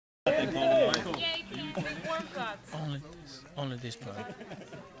Only this part.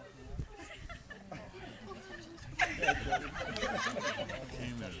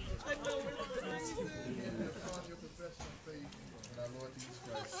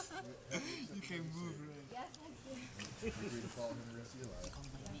 You can't move, right? You can follow him the rest of your life.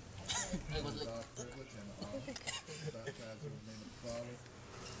 It was our privilege and honor to baptize in the name of the Father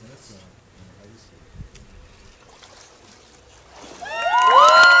and the Son and the Holy Spirit.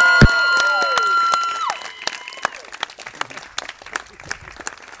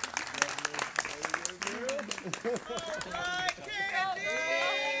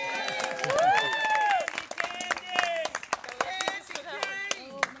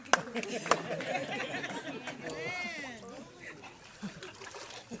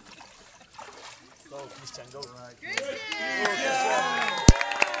 Christian, go.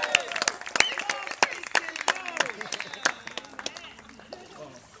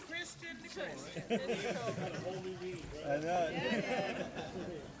 I know.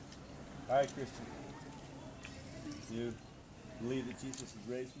 All right, Christian. You believe that Jesus was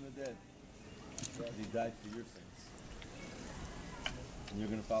raised from the dead. He died for your sins. And you're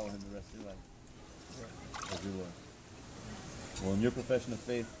going to follow him the rest of your life. As your Lord. Well, in your profession of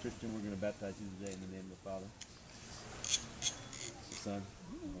faith, Christian, we're going to baptize you today in the name of the Father, the Son, and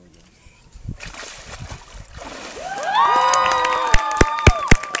the Holy Ghost.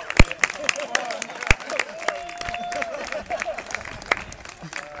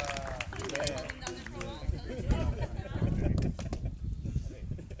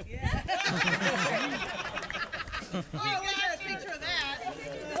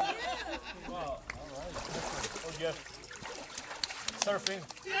 Surfing.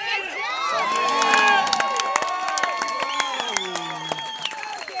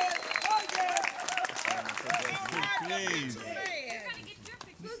 Please.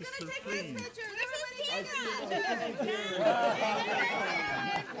 Who's going to take this picture?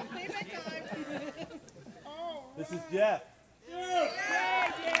 This is Jeff.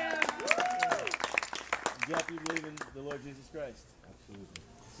 Jeff, you believe in the Lord Jesus Christ? Absolutely.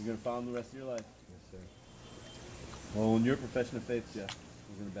 You're going to follow him the rest of your life? Yes, sir. Well, in your profession of faith, Jeff,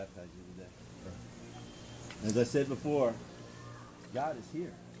 we're going to baptize you today. As I said before, God is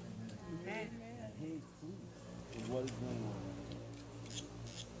here. Amen. And he's pleased with what is going on.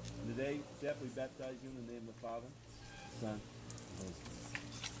 And today, Jeff, we baptize you in the name of the Father, Son, and Holy Spirit.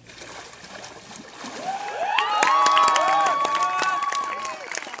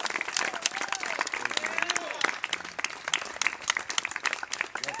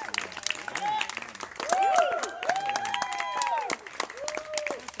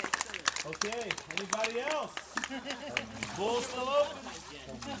 Okay, anybody else? Bull still open?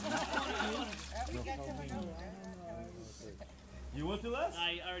 You want to less?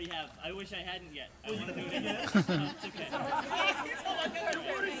 I already have. I wish I hadn't yet. I want to do it again. It's okay.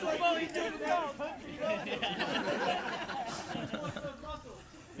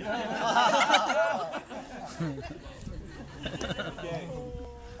 Okay.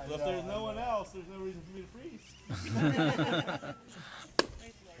 Well, if there's no one else, there's no reason for me to freeze.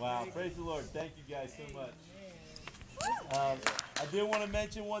 Wow, praise the Lord. Thank you guys so much. I did want to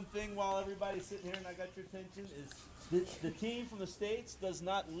mention one thing while everybody's sitting here and I got your attention is the team from the States does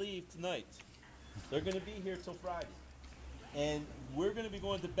not leave tonight. They're going to be here till Friday. And we're going to be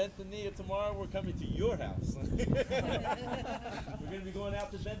going to Bentonilla tomorrow. We're coming to your house. We're going to be going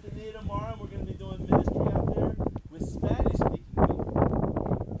out to Bentonilla tomorrow. We're going to be doing ministry out there with Spanish-speaking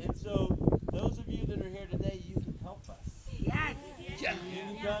people. And so those of you that are here today, you can help us. Yes. You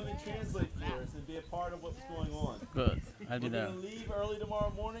can come and translate for us and be a part of what's going on. Good. I'll do that. We're going to leave early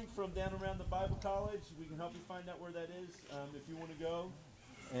tomorrow morning from down around the Bible College. We can help you find out where that is if you want to go.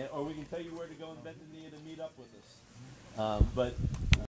 Or we can tell you where to go in Bentonilla to meet up with us. But